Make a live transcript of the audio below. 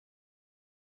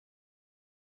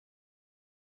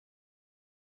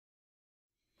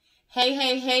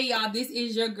Hey, y'all. This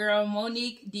is your girl,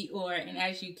 Monique Dior. And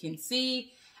as you can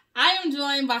see, I am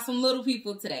joined by some little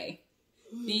people today.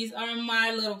 These are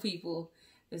my little people.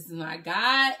 This is my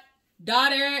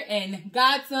goddaughter and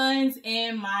godsons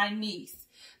and my niece.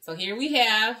 So here we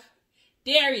have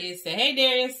Darius. Say hey,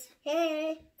 Darius.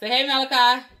 Hey. Say hey,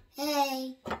 Malachi.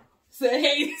 Hey. Say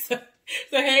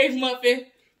hey, Muffin.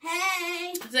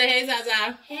 Hey. Say hey,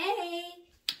 Zaza. Hey.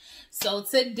 So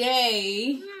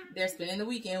today, they're spending the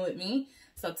weekend with me.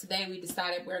 So today we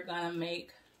decided we're gonna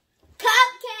make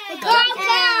Cupcakes.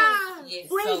 Yes,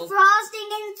 With so, frosting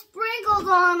and sprinkles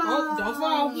on them. oh, don't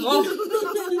fall. Oh.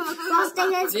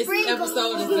 Frosting and This sprinkles.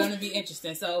 episode is gonna be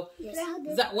interesting. So, Yes.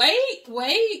 wait.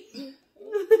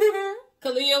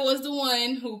 Kalia was the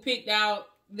one who picked out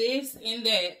this and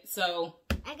that. So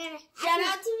I gotta shout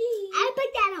out to me. I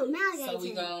picked that out. Now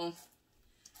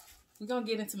we're gonna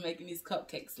get into making these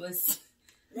cupcakes. Let's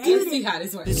do see how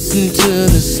this works. Listen to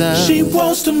the sound. She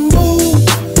wants to move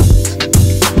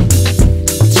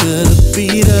to the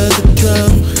beat of the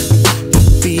drum, the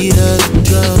beat of the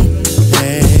drum.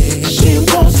 Hey. She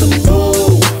wants to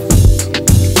move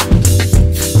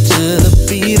to the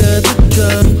beat of the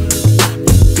drum,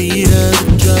 the beat of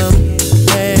the drum.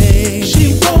 Hey. She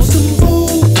wants to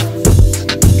move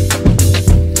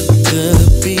to the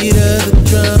beat of the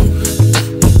drum,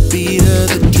 the beat of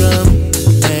the drum.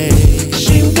 Hey.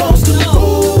 She wants to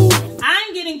move.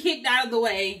 I'm getting kicked out of the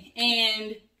way,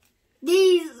 and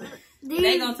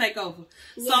they're gonna take over.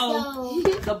 So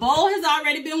the bowl has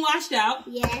already been washed out.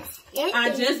 Yes. I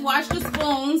just washed the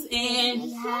spoons,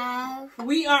 and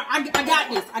we are. I got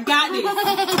this.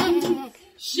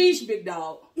 Sheesh, big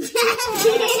dog. So,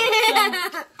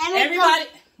 everybody,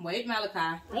 wait,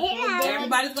 Malachi.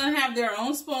 Everybody's gonna have their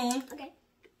own spoon. Okay.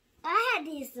 I had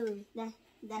these spoons.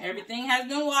 Everything has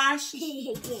been washed.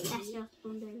 That's your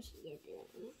spoon.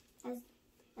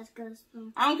 That's good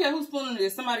spoon. I don't care whose spoon it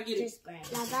is. Somebody get it. Just grab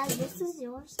it. Now, guys, this is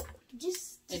yours.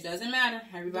 It doesn't matter.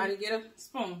 Everybody get a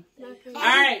spoon. Okay. All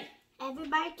right.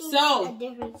 Everybody can So, get a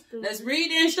different spoon. Let's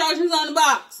read the instructions on the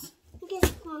box. Get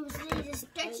spoons. Just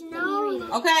stretch no.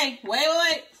 Okay.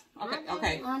 Wait.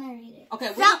 Okay. I want to read it.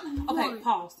 Okay.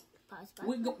 Pause. Pause.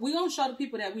 We're going to show the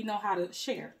people that we know how to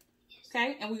share.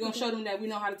 Okay? And we're going to show them that we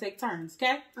know how to take turns.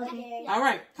 Okay? Okay. All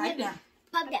right. Pipe down.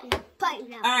 Pipe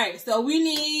down. All right. So, we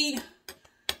need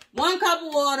 1 cup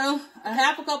of water, a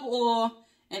half a cup of oil,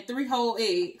 and 3 whole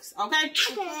eggs. Okay?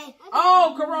 Okay.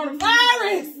 Oh,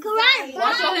 coronavirus. Coronavirus.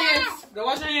 Wash your hands. Go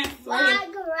wash your hands. Right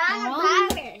here.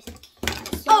 Coronavirus.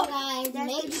 So guys,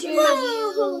 make sure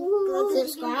you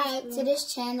subscribe to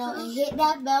this channel and hit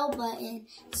that bell button.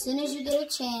 As soon as you get a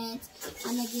chance,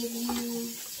 I'm going to give you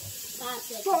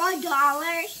 $4.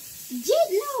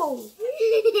 No.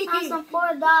 That's some $4.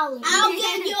 I'll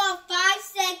give you a 5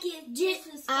 seconds. Just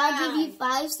I'll give you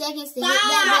 5 seconds to hit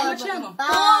that bell button.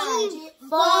 5,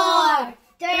 4,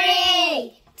 3,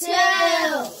 2,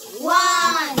 1.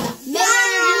 Make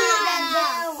sure you hit that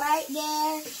bell right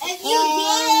there. If you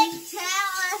didn't tell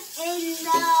us in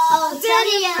the tell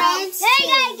your friends. they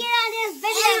gotta get on this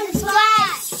video and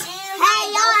subscribe. Hey,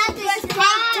 y'all have to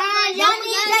subscribe. Y'all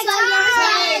need to take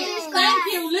turns. Thank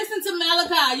you. Listen to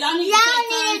Malachi. Y'all need to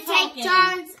take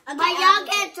turns. But y'all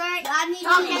get turns. I need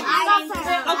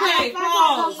Okay,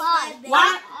 pause. Why?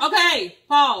 Okay,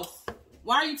 pause.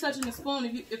 Why are you touching the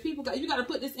spoon? If people got, you got to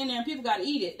put this in there and people got to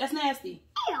eat it. That's nasty.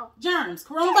 Germs,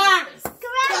 coronavirus.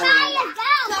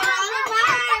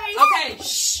 Okay,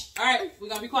 shh. All right, we're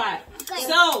gonna be quiet.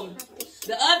 So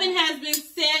the oven has been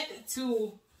set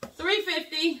to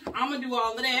 350. I'm gonna do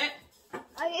all of that.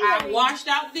 I washed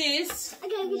out this,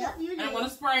 and I'm gonna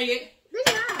spray it.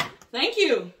 Thank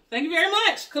you very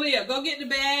much, Kalia. Go get the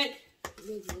bag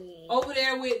over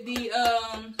there with the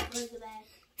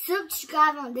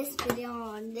Subscribe on this video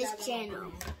on this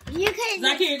channel. You can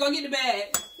Zakir, go get the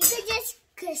bag. just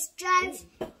subscribe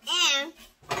and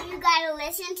you gotta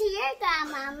listen to your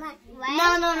grandmama. Right?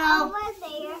 No. Over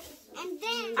there, and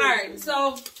then. All right, so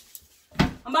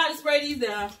I'm about to spray these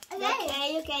down.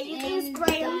 Okay. You can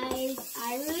spray them. Guys, I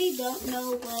really don't know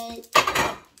what.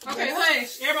 Okay,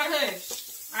 hush. Everybody hush.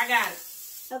 I got it.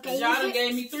 Okay. Y'all done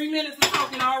gave me 3 minutes of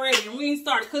talking already, and we ain't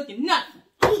started cooking nothing.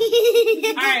 All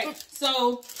right,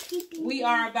 so we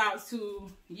are about to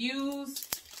use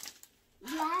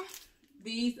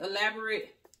these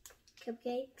elaborate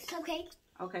Cupcakes.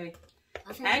 Okay.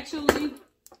 Actually,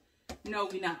 no,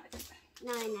 we're not.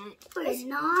 No, I'm not. It's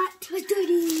not. Do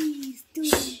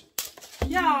these.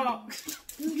 Y'all.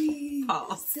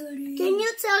 Pause. Can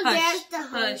you tell Dad to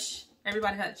Hush.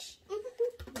 Everybody hush.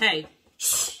 Hey.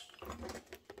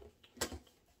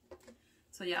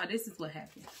 So, y'all, this is what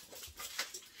happened.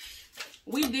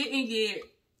 We didn't get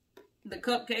the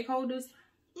cupcake holders.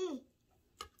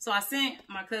 So I sent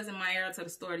my cousin Myra to the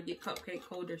store to get cupcake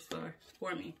holders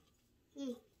for me.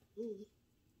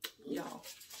 Y'all.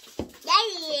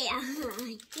 Yeah.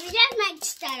 You just make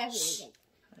start of it.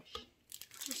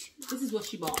 This is what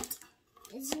she bought.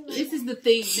 This is the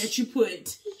thing that you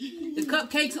put the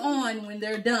cupcakes on when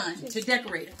they're done to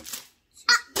decorate them.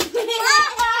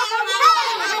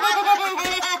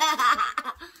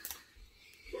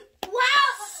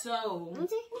 So,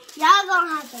 y'all gonna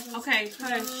have to. Okay,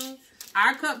 hush.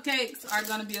 Our cupcakes are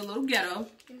gonna be a little ghetto.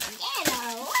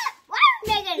 Ghetto? What are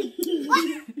they gonna?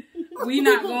 What? We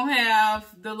not gonna have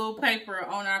the little paper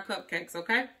on our cupcakes,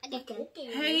 okay?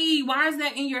 Hey, why is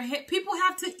that in your head? People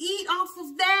have to eat off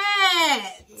of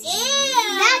that.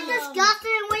 That's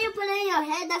disgusting. When you put it in your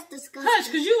head, that's disgusting. Hush,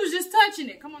 because you was just touching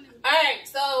it. Come on. Alright,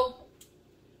 so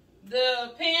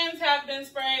the pans have been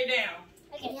sprayed down.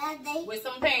 Okay. Yeah, they with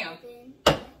some Pam.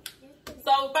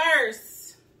 So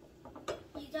first,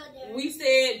 we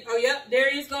said, oh yep,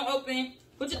 Darius gonna open.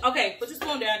 Put your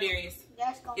spoon down, Darius.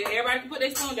 Yeah, everybody can put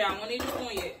their spoon down. We don't need your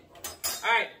spoon yet.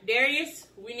 All right, Darius,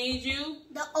 we need you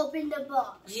to open the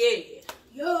box. Yeah.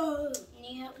 You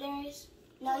need help, Darius?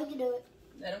 No, you can do it.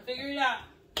 Let him figure it out.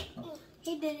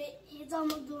 He did it. He's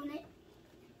almost doing it.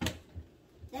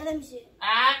 Let him see it. All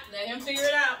right, let him figure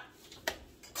it out.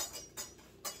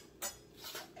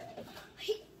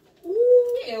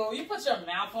 Ew, you put your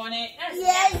mouth on it. That's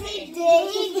yes, nasty.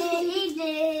 He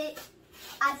did.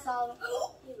 I saw him.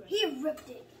 He ripped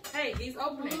it. Hey, he's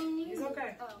opening. He's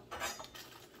okay.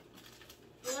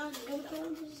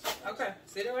 Okay,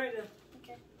 sit it right there.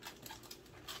 Okay.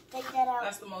 Take that out.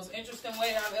 That's the most interesting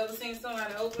way I've ever seen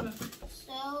somebody open it.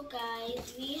 So,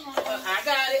 guys, we have... I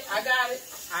got it.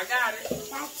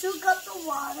 Got 2 cups of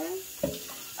water.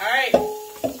 All right.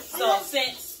 So,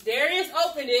 since Darius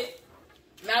opened it,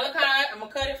 Malachi, I'm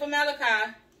going to cut it for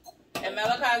Malachi. And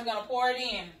Malachi's going to pour it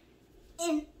in.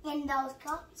 In those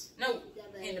cups? No,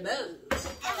 in the bowl. I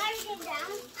gotta get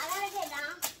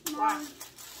down. Why?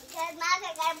 Because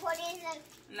Malachi gotta put in the...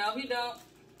 No, he don't.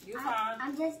 You fine.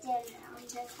 I'm just doing it. I'm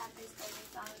just have this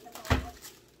thing on the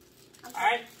bowl. All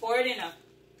right, pour it in there.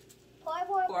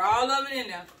 Pour all of it in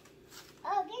there.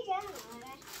 Oh, good job,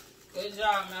 Malachi. Good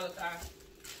job, Malachi.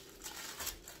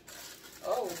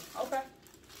 Oh, okay.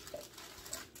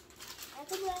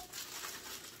 That's a good.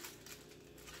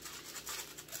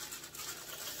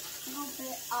 I'm going to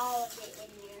put all of it in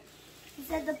there. You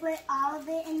said to put all of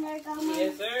it in there, Grandma?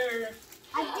 Yes, sir.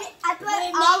 I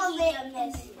put all of it in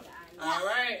this. All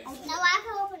right. No, I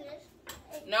can open this.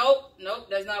 Nope,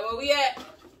 that's not where we at.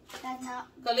 That's not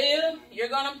Khalil, you're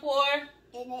going to pour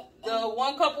in it. the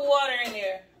 1 cup of water in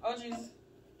there. Oh, Jesus.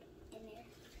 In there.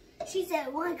 She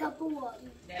said 1 cup of water.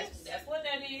 That's what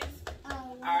that is.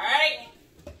 All right.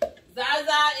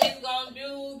 Zaza is going to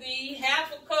do the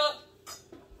half a cup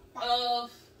of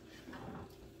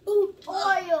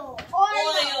oil.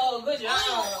 Good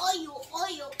job. Oil.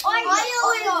 All right,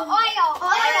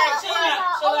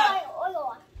 chill out.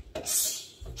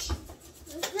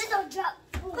 Little drop.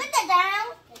 Put that down.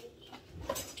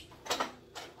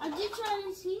 I'm just trying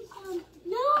to see something.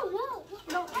 No.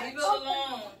 Leave it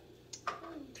alone.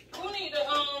 Who need to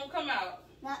come out?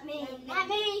 Not me.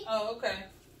 Oh, okay.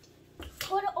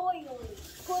 Pour the oil.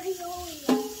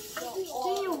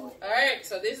 All right,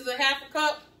 so this is a half a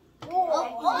cup Oil.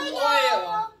 oil.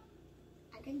 I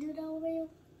can do the oil.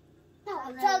 No,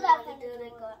 I'm so not that gonna do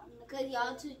it because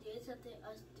y'all two did something,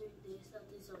 us two did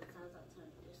something, so because I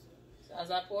turned this way. So as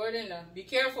I pour it in there, be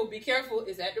careful.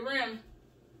 It's at the rim.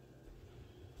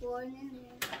 Pour it in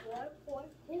there. Pour.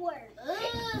 Good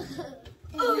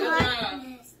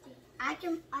job. I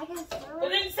can stir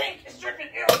Put it in the sink. It's dripping.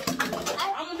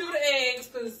 I'm gonna do the eggs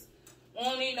because we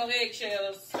don't need no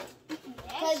eggshells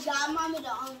because y'all mommy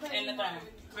the only person. in the thing.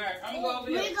 All right, I'm gonna go over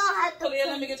here. We're gonna have to. Khalil,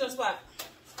 let me get your spot.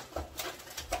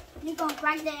 You're gonna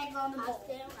crack the egg on the bowl.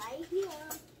 right here.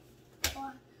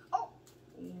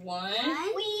 1.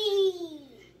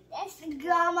 That's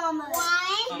Grandmama.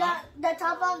 1. The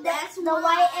top of the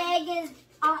white egg is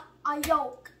a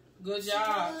yolk. Good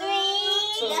job. 3.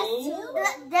 2.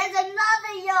 There's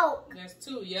another yolk. That's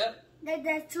 2. Yep.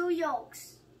 There's 2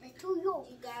 yolks. There's 2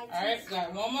 yolks. All right,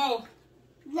 got 1 more.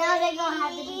 Now they're gonna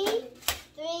have to be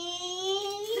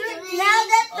 3. Now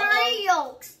there's 3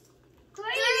 yolks. 3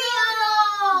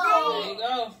 yellow. There you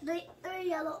go. 3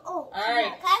 yellow. Oh. All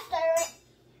right. Can I stir it?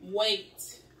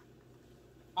 Wait.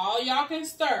 All y'all can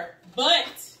stir,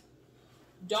 but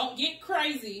don't get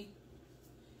crazy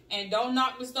and don't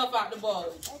knock the stuff out the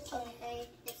bowl. Okay.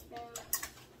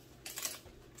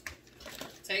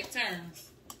 Take turns.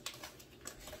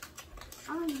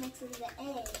 I'm mixing the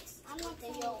eggs. I'm not the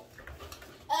yolk.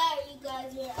 you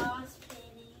guys are all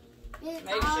spinning.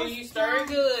 Make sure you stir it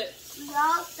good We're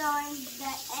all stirring the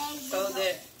eggs. so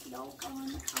that Don't come on.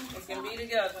 it can be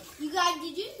together. You guys,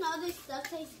 did you know this stuff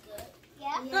tastes good?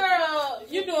 Yeah. Girl,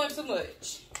 you doing too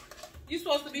much. You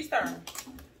supposed to be stirring.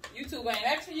 You two ain't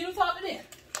asking you to talk to them.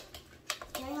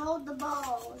 They hold the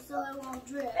ball so it won't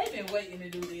drip. They've been waiting to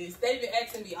do this. They've been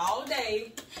asking me all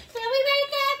day. Can we make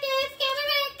cupcakes? Can we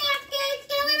make cupcakes?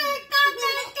 Can we make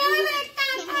cupcakes? Can we make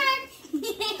cupcakes?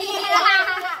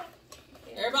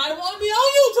 Everybody want to be on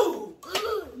YouTube.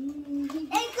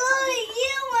 Including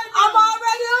you. I'm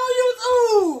already on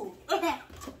YouTube.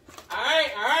 All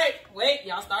right. Wait,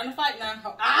 y'all starting to fight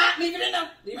now. Leave it in there.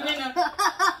 Leave it in there.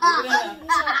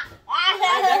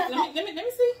 Let me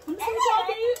see. Let me see what y'all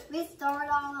did. We stir it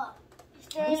all up.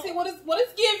 Let me see what it's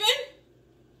giving.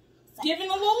 It's giving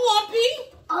a little lumpy.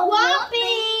 A lumpy.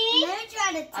 Let me try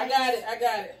to taste. I got it.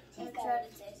 Let me try to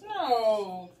taste.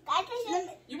 No.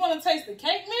 You want to taste the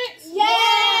cake mix? Yeah.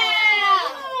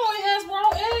 Oh, it has raw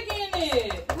egg in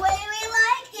it. Wait, we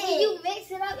like it. When you mix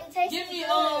it up, it tastes Give me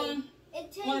good.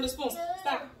 one of the spoons.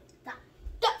 Stop.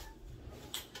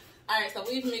 All right, so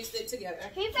we've mixed it together.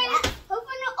 Who's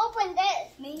gonna open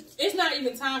this? Me. It's not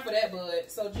even time for that, bud.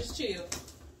 So just chill.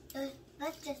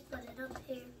 Let's just put it up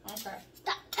here. Okay.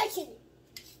 Stop touching it.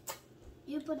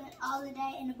 You put it all of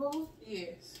that in the bowl?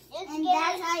 Yes. And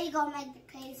that's how you gonna make the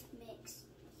cake mix.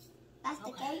 That's the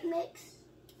Okay. cake mix.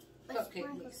 With Cupcake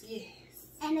sprinkles. mix. Yes.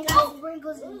 And it got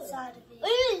sprinkles inside of it.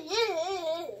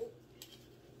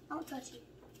 Don't touch it.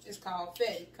 It's called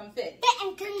confetti. Confetti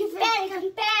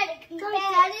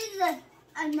is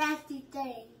a nasty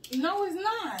thing. No, it's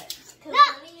not.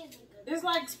 It's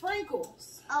like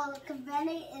sprinkles. Oh,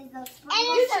 confetti is a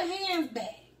sprinkle. Get your hands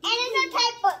back. And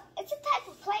it's a type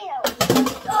of Play-Doh.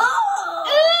 Oh!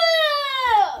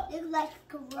 It's like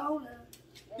Corona.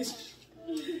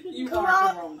 You are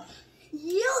Corona.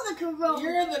 You're the Corona.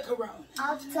 You're the Corona.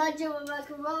 I'll touch it with my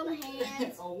Corona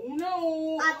hands. Oh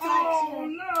no. I'll touch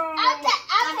you. No. I'll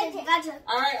touch it. Gotcha.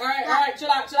 All right.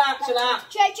 Chill out.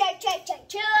 Check.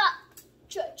 Chill out.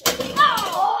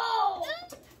 Oh!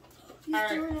 She's All right.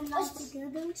 doing it all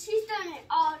together. She's doing it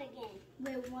all again.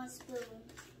 With one spoon.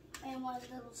 And one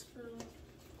little spoon.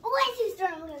 Oh, wait, she's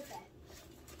doing with that.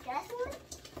 That's one?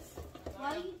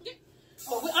 Why you...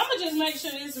 So I'm gonna just make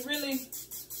sure it's really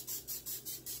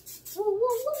Woo.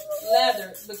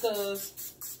 leathered because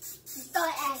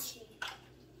Start ashy.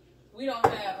 we don't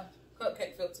have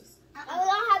cupcake filters. I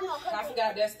don't have no cookies. I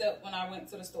forgot that step when I went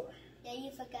to the store. Yeah, you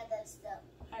forgot that stuff.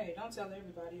 Hey, don't tell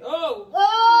everybody. Oh!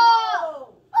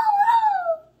 Oh!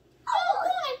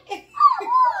 You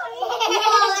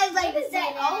always like to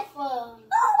say that. I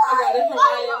got it from I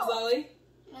Am Zoe.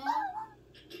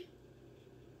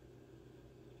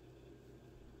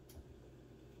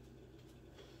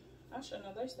 I should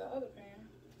know there's the other pan.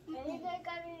 Maybe they're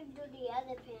gonna do the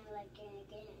other pan like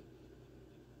again.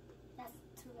 That's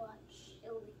too much. It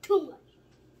will be too much.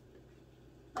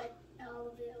 But all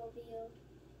of it will be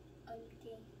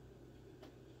empty.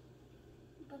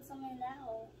 Put some in that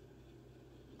hole.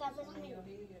 In your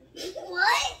head.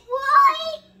 What?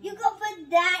 You gonna put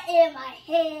that in my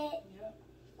head? Yep.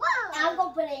 Wow. I'm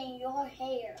gonna put it in your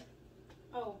hair.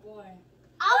 Oh boy.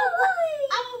 I'm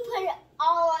gonna put it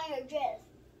all on your dress.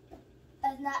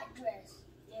 It's not a dress.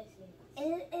 Yes, it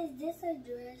is. Is this a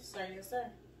dress? Sir, yes, sir.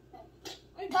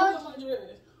 Wait, put on my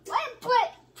dress. Why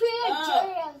put your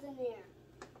Cheerios in there?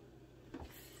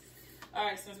 All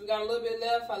right, since we got a little bit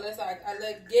left, I'll let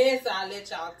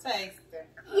y'all taste it.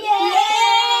 Yeah!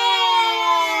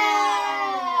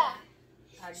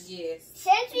 I guess.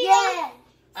 Since we All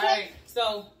right,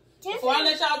 so before I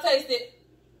let y'all taste it,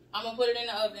 I'm gonna put it in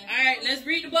the oven. All right, let's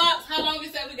read the box. How long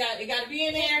it said we got? It got to be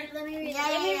in there. Let me read it.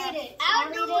 Let me read it.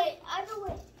 I'll do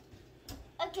it.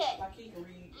 Okay. Like he can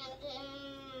read.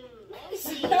 Let me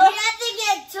see. You have to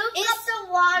get 2 cups of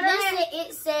water. Listen,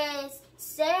 it says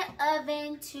set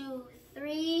oven to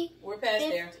 3. We're past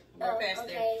there. We're past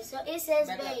there. Okay, so it says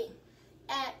Back up. bake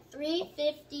at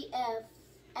 350 F.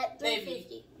 At 350.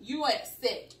 Baby, you at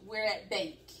set. We're at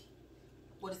bake.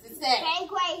 What does it say?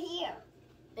 Bake right here.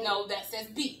 No, that says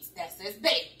beat. That says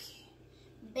bake.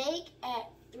 Bake at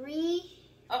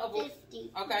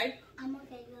 350. Okay. I'm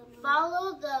okay.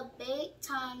 Follow the bake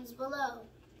times below.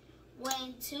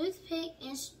 When toothpick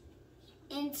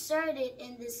inserted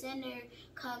in the center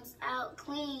comes out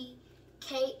clean,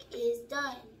 cake is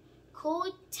done.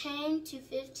 Cool 10 to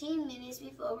 15 minutes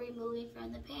before removing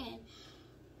from the pan.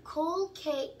 Cool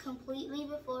cake completely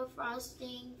before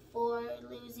frosting for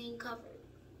losing cover.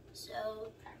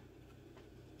 So,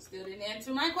 Still didn't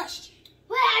answer my question.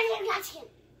 What are you asking?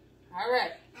 All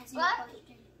right. answer your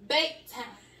question. Bake time.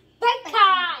 Bake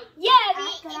time.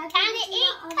 Can you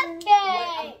eat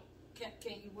cupcake?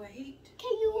 Can you wait?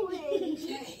 Can you wait?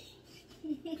 Okay.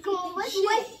 Come on, let's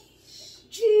wait.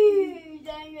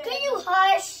 Can you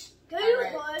hush? Can you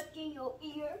hush in your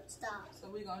ear? Stop. So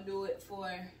we're gonna do it for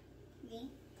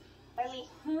me. For me.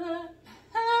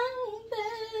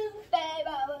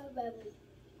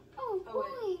 Oh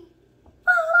boy.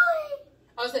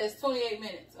 I said it's 28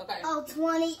 minutes. Okay. Oh,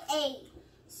 28.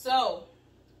 So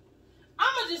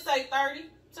I'm gonna just say 30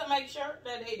 to make sure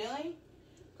that they done,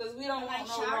 cause we don't want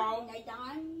no raw. They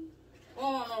done. We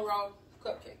don't want no raw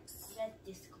cupcakes. That's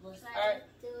disgusting. All right.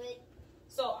 Do it.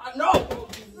 So I know.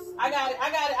 I got it.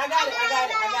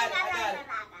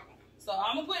 So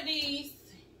I'm gonna put these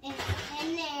In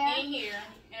there. in here,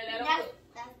 and that'll put.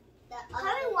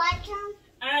 Can we watch them?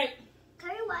 All right. Can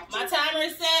we watch My timer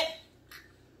is set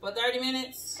for 30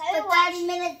 minutes. For 30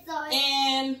 minutes, sorry.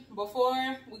 And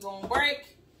before we gonna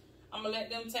break, I'm gonna let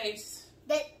them taste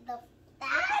cake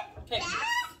mix.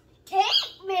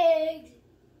 Cake mix.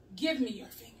 Give me your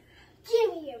finger.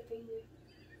 Give me your finger.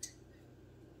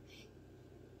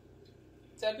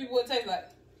 Tell people what it tastes like.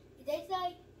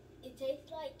 It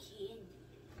tastes like candy.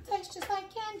 It tastes just like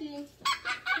candy.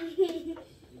 Let me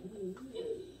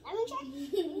check.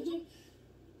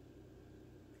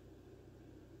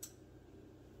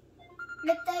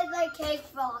 It tastes like cake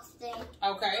frosting.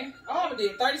 Okay. Oh, I'm gonna do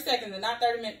it 30 seconds and not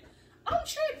 30 minutes. I'm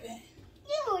tripping.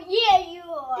 Yeah, you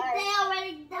are. They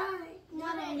already done.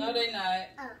 No, they not.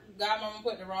 Godmama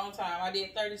put the wrong time. I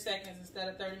did 30 seconds instead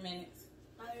of 30 minutes.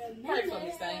 Pray for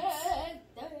me, saints.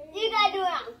 You gotta do it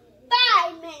on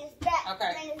 5 minutes.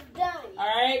 Okay. Then it's done. All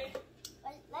right.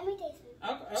 Let me taste it.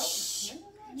 Okay.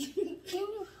 Can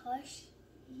you hush?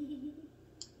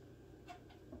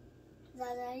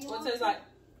 What it tastes like?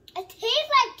 It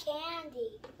tastes like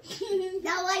candy.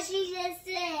 That's what she just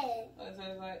said. What it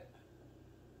tastes like?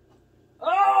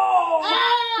 Oh!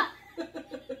 Ah!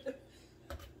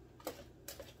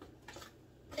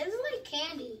 This is like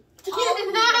candy.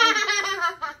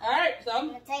 All right, so I'm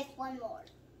gonna taste one more.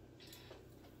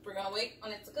 we're gonna wait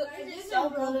on it to cook. This is so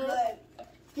good.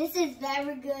 This is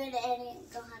very good, and you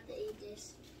don't have to eat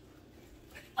this.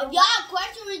 Y'all,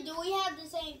 question is, do we have the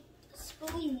same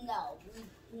spoon?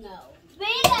 No. We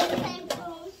have the same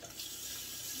spoon.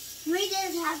 We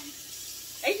just have.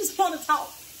 They just want to talk.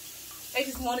 They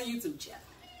just want a YouTube channel.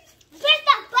 Press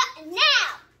that button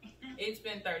now. It's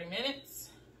been 30 minutes.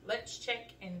 Let's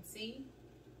check and see.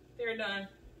 They're done.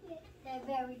 They're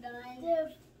very done.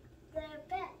 They're big.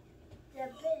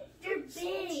 They're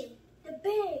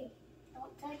big.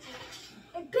 Don't touch it.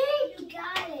 It's big. You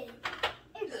got it.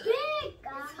 It's big.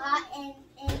 It's hot in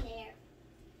there.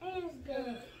 And it's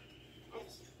big.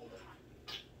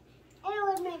 And it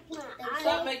would make my eyes.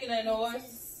 Stop making that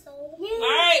noise. So All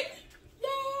right.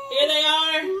 Here they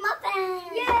are. Muffins.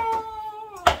 Yay.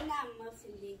 Not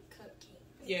muffins, they're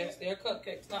cupcakes. Yes, they're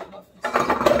cupcakes, not muffins.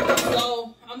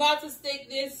 So I'm about to stick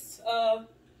this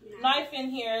knife in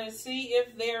here and see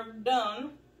if they're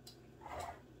done.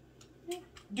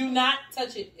 Do not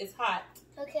touch it. It's hot.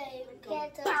 Okay, we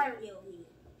can't touch it.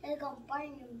 It's gonna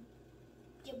burn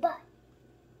your butt.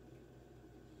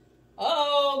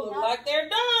 Oh, look like they're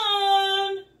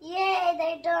done. Yay,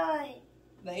 they're done.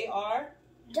 They are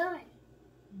Done.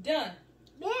 done.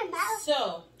 Man, mouse.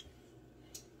 So,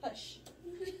 hush.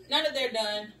 Now that they're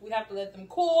done, we have to let them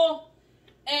cool,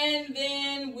 and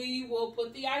then we will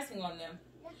put the icing on them.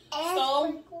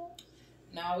 So,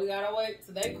 now we gotta wait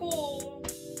till they cool.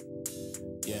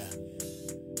 Yeah,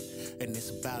 and it's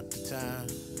about the time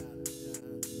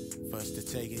for us to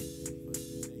take it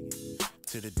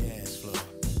to the dance floor.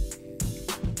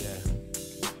 Yeah,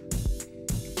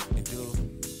 and do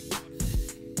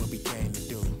what we came to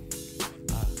do.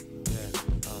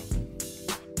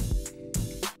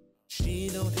 She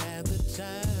don't have the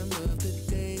time of the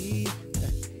day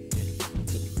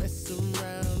to mess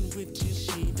around with you.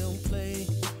 She don't play.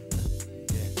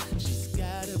 She's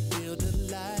gotta build a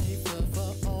life of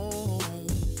her own.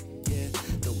 Yeah,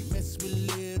 don't mess with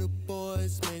little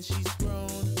boys, man. She's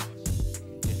grown.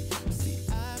 See,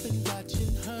 I've been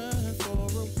watching her for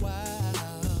a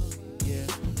while. Yeah,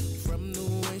 from the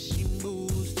way she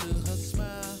moves to her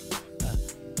smile.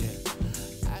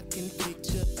 I can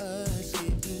picture us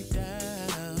getting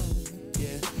down.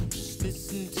 Yeah, just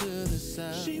listen to the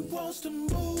sound. She wants to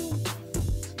move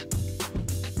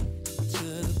to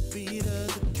the beat of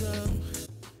the drum.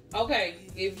 Okay,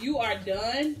 if you are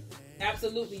done,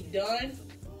 absolutely done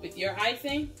with your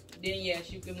icing, then yes,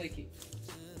 you can lick it.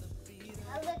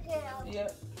 I look at it.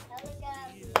 Yep. I look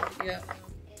at it. Yep.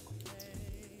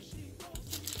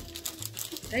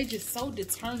 They just so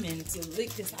determined to lick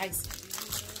this icing.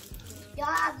 y'all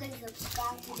have to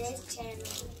subscribe to this channel.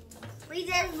 We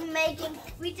just made some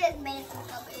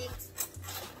cupcakes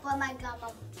for my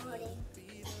grandma's party.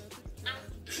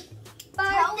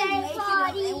 Birthday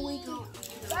party.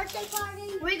 Birthday party.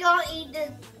 We're gonna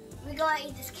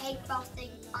eat this cake frosting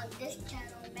on this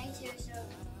channel. Make sure to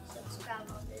subscribe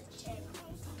on this channel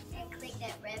and click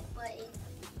that red button.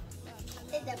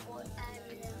 Hit that button.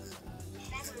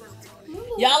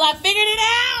 Y'all, I figured it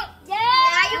out.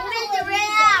 Yeah, you figured it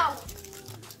out.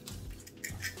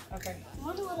 Okay. I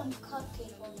wonder what them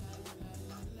cupcakes are.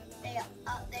 They are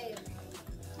up there.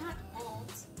 Not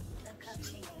ads. The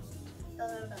cupcakes.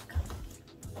 Those are the cupcakes.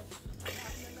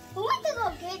 Who went to go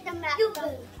get them at the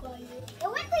store? Who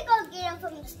went to go get them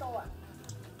from the store?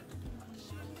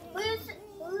 Who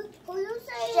you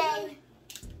say? Shay.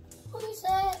 Who you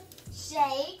said?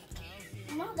 Shay.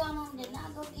 My grandma did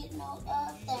not go get no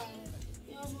thing.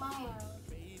 It was my arrow.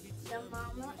 Your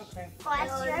mama. Okay. My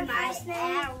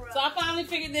So I finally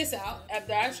figured this out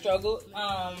after I struggled.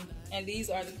 And these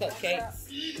are the cupcakes.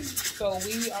 So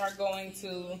we are going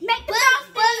to. Make the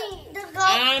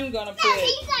I'm gonna put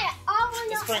all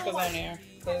the sprinkles on there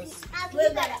because you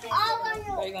got it all on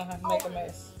your. they're gonna have to make a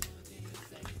mess.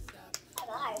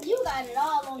 You got it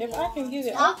all on If your I can get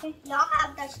it Y'all open.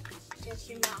 have that just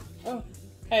your mouth. Oh,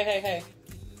 hey. Hey,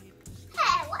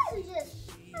 why did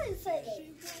you say that?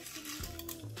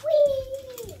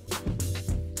 Whee!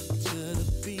 To the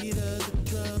beat of the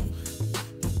drum,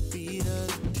 the beat of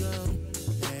the drum.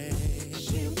 Hey,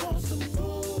 she wants to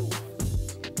move.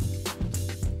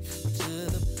 To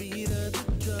the beat of the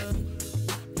drum,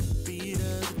 the beat of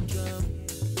the drum.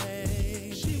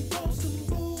 Hey, she wants to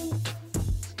move.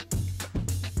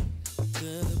 To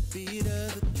the beat of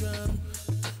the drum,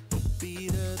 the beat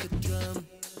of the drum.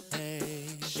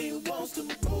 Hey, she wants to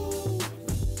move.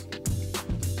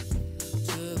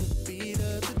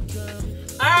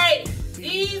 All right,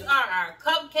 these are our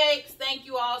cupcakes. Thank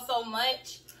you all so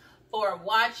much for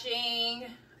watching.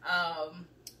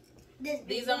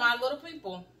 These are my little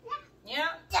people. Yeah.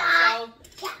 So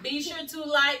be sure to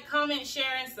like, comment,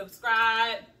 share, and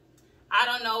subscribe. I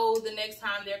don't know the next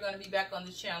time they're going to be back on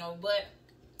the channel, but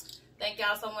thank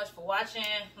y'all so much for watching.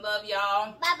 Love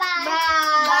y'all. Bye-bye.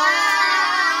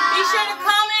 Bye. Be sure to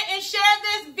comment and share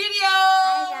this video.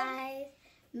 Hi guys.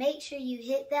 Make sure you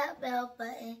hit that bell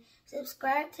button,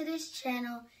 subscribe to this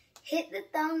channel, hit the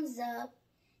thumbs up,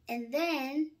 and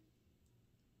then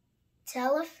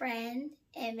tell a friend,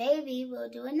 and maybe we'll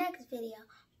do a next video.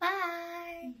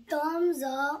 Bye. Thumbs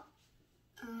up.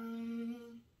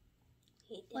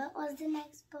 What was the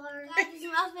next part? Guys, it's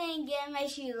Muffin again. Make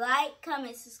sure you like,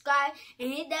 comment, subscribe, and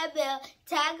hit that bell.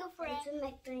 Tag a friend to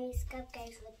make these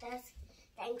cupcakes with us.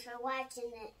 Thanks for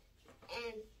watching it.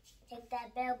 And hit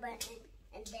that bell button.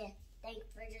 And then thanks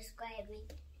for subscribing.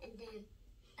 And then,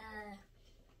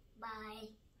 bye.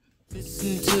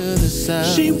 Listen to the sound.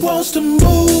 She wants to move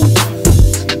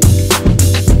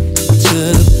to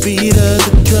the beat of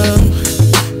the drum.